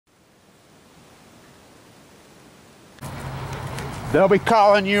They'll be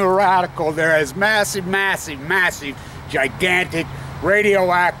calling you a radical. There is massive, gigantic,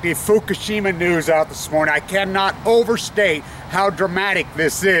 radioactive Fukushima news out this morning. I cannot overstate how dramatic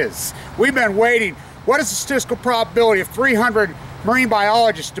this is. We've been waiting. What is the statistical probability of 300 marine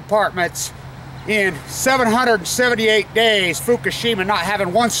biologist departments in 778 days, Fukushima not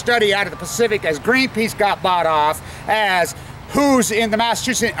having one study out of the Pacific, as Greenpeace got bought off, as who's in the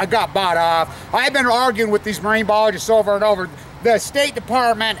Massachusetts got bought off. I've been arguing with these marine biologists over and over. The State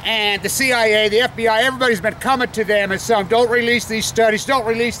Department and the CIA, the FBI, everybody's been coming to them and saying, don't release these studies,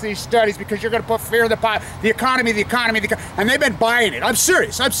 because you're going to put fear in the economy, and they've been buying it. I'm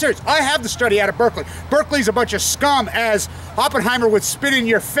serious. I have the study out of Berkeley. Berkeley's a bunch of scum, as Oppenheimer would spit in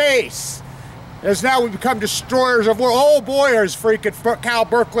your face. As now we become destroyers of world. Oh boy, there's freaking Cal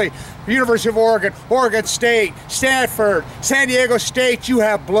Berkeley, University of Oregon, Oregon State, Stanford, San Diego State. You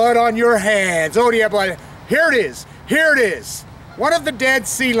have blood on your hands. Oh, do you have blood? Here it is. One of the dead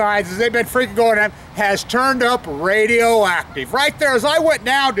sea lions, as they've been freaking going on, has turned up radioactive. Right there, as I went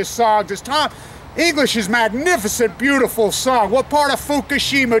down to songs, as Tom English's magnificent, beautiful song, what part of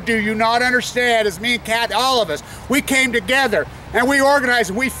Fukushima do you not understand? As me and Kat, all of us, we came together and we organized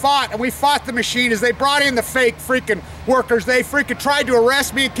and we fought the machine as they brought in the fake freaking workers. They freaking tried to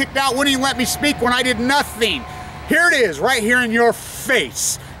arrest me and kicked out, wouldn't even let me speak when I did nothing. Here it is, right here in your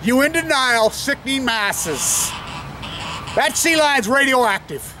face. You in denial, sickening masses. That sea lion's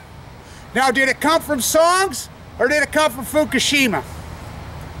radioactive. Now, did it come from songs or did it come from Fukushima?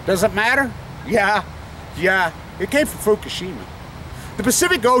 Does it matter? Yeah, it came from Fukushima. The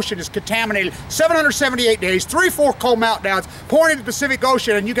Pacific Ocean is contaminated. 778 days, 3-4 cold meltdowns, pouring into the Pacific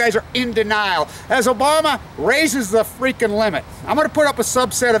Ocean, and you guys are in denial. As Obama raises the freaking limit. I'm going to put up a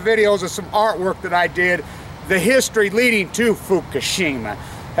subset of videos of some artwork that I did, the history leading to Fukushima.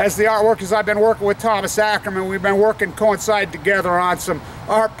 As the artwork, as I've been working with Thomas Ackerman, we've been working coincide together on some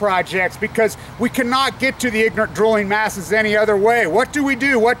art projects, because we cannot get to the ignorant drooling masses any other way. What do we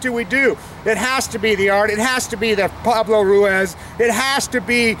do? It has to be the art. It has to be the Pablo Ruiz. It has to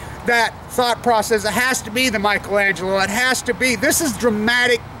be that thought process. It has to be the Michelangelo. It has to be. This is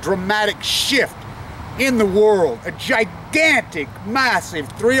dramatic shift in the world. A gigantic, massive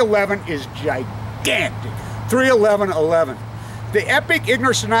 311 is gigantic. 31111. The epic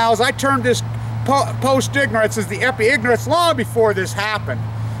ignorance denials, I termed this post-ignorance as the epic ignorance long before this happened.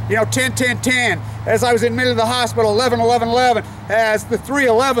 You know, 10-10-10, as I was admitted to the hospital, 11-11-11, as the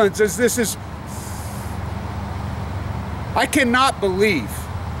 311s, as this is... I cannot believe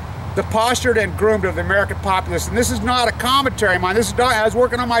the postured and groomed of the American populace, and this is not a commentary of mine. This is not, I was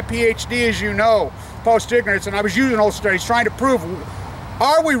working on my PhD, as you know, post-ignorance, and I was using old studies trying to prove,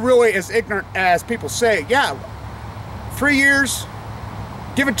 are we really as ignorant as people say? Yeah. 3 years,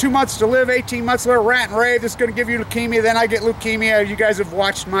 given 2 months to live, 18 months to live, rant and rave, this is going to give you leukemia, then I get leukemia. You guys have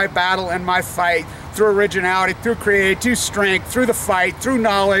watched my battle and my fight through originality, through creativity, through strength, through the fight, through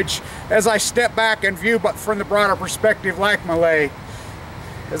knowledge, as I step back and view, but from the broader perspective, like Malay,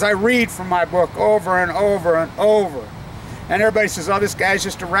 as I read from my book over and over and over. And everybody says, oh, this guy's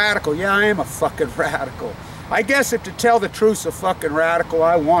just a radical. Yeah, I am a fucking radical. I guess if to tell the truth's a fucking radical,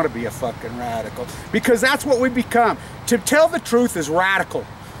 I want to be a fucking radical. Because that's what we become. To tell the truth is radical.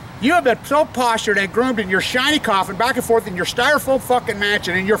 You have been so postured and groomed in your shiny coffin, back and forth in your styrofoam fucking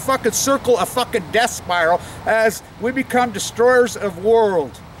mansion, in your fucking circle of fucking death spiral, as we become destroyers of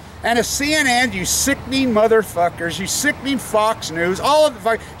world. And as CNN, you sickening motherfuckers, you sickening Fox News, all of the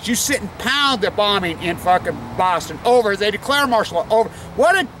fuck, you sit and pound the bombing in fucking Boston over, they declare martial law over.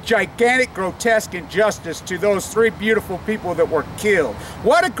 What a gigantic, grotesque injustice to those 3 beautiful people that were killed.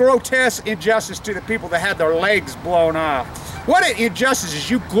 What a grotesque injustice to the people that had their legs blown off. What an injustice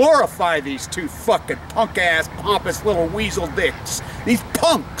is you glorify these 2 fucking punk-ass, pompous little weasel dicks. These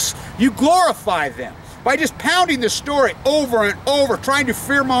punks, you glorify them by just pounding the story over and over, trying to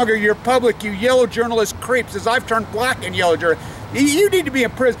fearmonger your public, you yellow journalist creeps, as I've turned black and yellow journalist. You need to be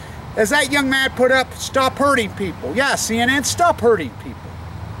in prison. As that young man put up, stop hurting people. Yeah, CNN, stop hurting people.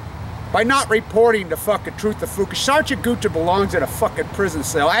 By not reporting the fucking truth of Fukushima. Sergeant Gupta belongs in a fucking prison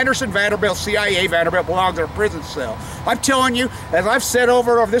cell. Anderson Vanderbilt, CIA Vanderbilt, belongs in a prison cell. I'm telling you, as I've said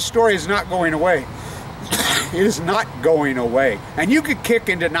over and over, this story is not going away. It is not going away. And you can kick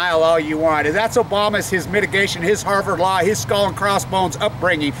in denial all you want. And that's Obama's, his mitigation, his Harvard Law, his skull and crossbones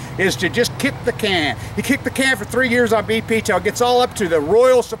upbringing, is to just kick the can. He kicked the can for 3 years on BP till it gets all up to the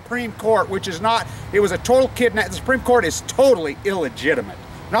Royal Supreme Court, which is not, it was a total kidnap. The Supreme Court is totally illegitimate.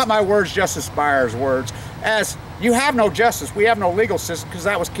 Not my words, Justice Breyer's words. As you have no justice, we have no legal system, because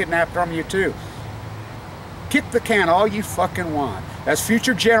that was kidnapped from you too. Kick the can all you fucking want, as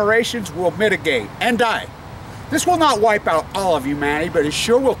future generations will mitigate and die. This will not wipe out all of humanity, but it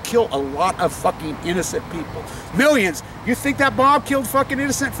sure will kill a lot of fucking innocent people. Millions. You think that bomb killed fucking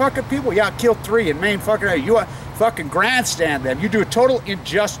innocent fucking people? Yeah, it killed 3 in Maine fucking. You fucking grandstand them. You do a total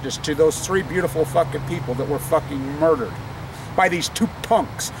injustice to those 3 beautiful fucking people that were fucking murdered by these 2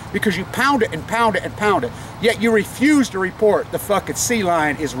 punks, because you pound it and pound it and pound it, yet you refuse to report the fucking sea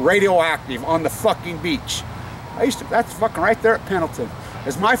lion is radioactive on the fucking beach. That's fucking right there at Pendleton.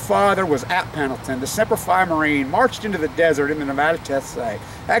 As my father was at Pendleton, the Semper Fi Marine marched into the desert in the Nevada test site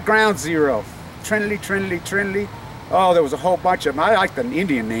at Ground Zero. Trinity, Trinity, Trinity. Oh, there was a whole bunch of them. I like the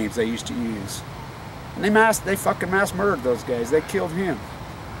Indian names they used to use. And they fucking mass murdered those guys. They killed him.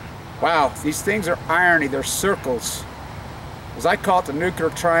 Wow, these things are irony. They're circles. As I call it, the nuclear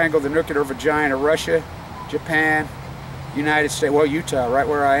triangle, the nuclear vagina, Russia, Japan, United States, well, Utah, right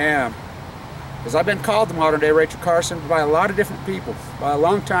where I am. As I've been called the modern day Rachel Carson by a lot of different people, by a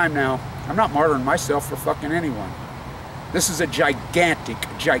long time now. I'm not martyring myself for fucking anyone. This is a gigantic,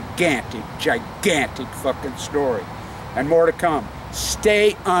 gigantic, gigantic fucking story. And more to come.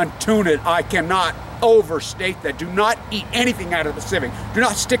 Stay untuned. I cannot overstate that. Do not eat anything out of the Pacific. Do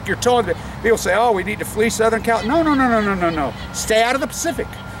not stick your toe in it. People say, oh, we need to flee Southern California. No, no, no, no, no, no, no. Stay out of the Pacific.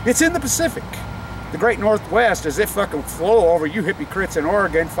 It's in the Pacific. The Great Northwest, as it fucking flow over you hypocrites in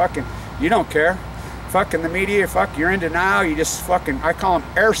Oregon, fucking, you don't care. Fucking the media, fuck, you're in denial. You just fucking, I call them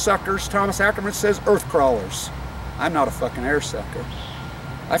air suckers. Thomas Ackerman says earth crawlers. I'm not a fucking air sucker.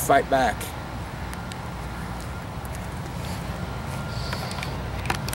 I fight back.